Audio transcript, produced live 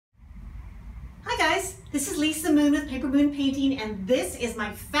This is Lisa Moon with Paper Moon Painting, and this is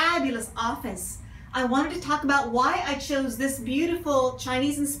my fabulous office. I wanted to talk about why I chose this beautiful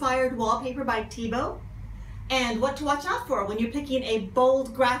Chinese-inspired wallpaper by Thibaut and what to watch out for when you're picking a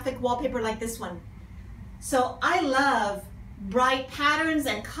bold graphic wallpaper like this one. So I love bright patterns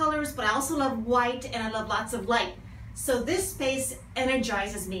and colors, but I also love white and I love lots of light. So this space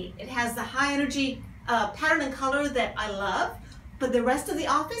energizes me. It has the high energy pattern and color that I love, but the rest of the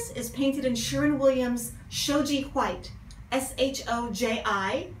office is painted in Sherwin-Williams Shoji White,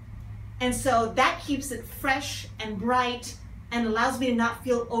 S-H-O-J-I. And so that keeps it fresh and bright and allows me to not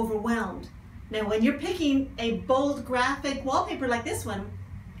feel overwhelmed. Now, when you're picking a bold graphic wallpaper like this one,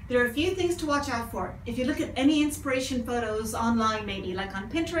 there are a few things to watch out for. If you look at any inspiration photos online, maybe like on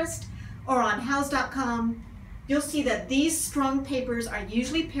Pinterest or on house.com, you'll see that these strong papers are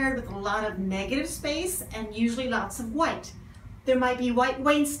usually paired with a lot of negative space and usually lots of white. There might be white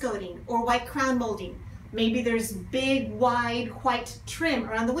wainscoting or white crown molding. Maybe there's big, wide, white trim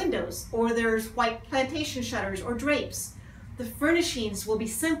around the windows, or there's white plantation shutters or drapes. The furnishings will be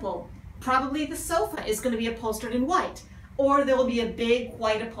simple. Probably the sofa is going to be upholstered in white, or there will be a big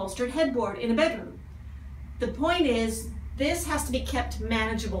white upholstered headboard in a bedroom. The point is, this has to be kept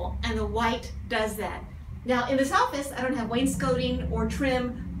manageable, and the white does that. Now, in this office, I don't have wainscoting or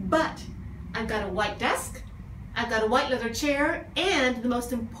trim, but I've got a white desk, I've got a white leather chair, and the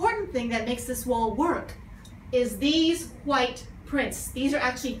most important thing that makes this wall work is these white prints. These are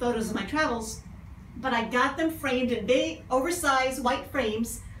actually photos of my travels, but I got them framed in big, oversized white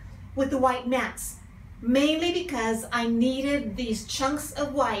frames with the white mats, mainly because I needed these chunks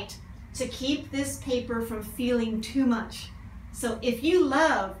of white to keep this paper from feeling too much. So if you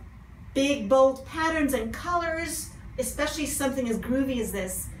love big, bold patterns and colors, especially something as groovy as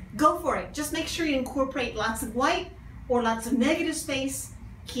this, go for it. Just make sure you incorporate lots of white or lots of negative space.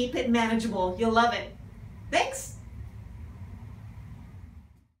 Keep it manageable. You'll love it. Thanks.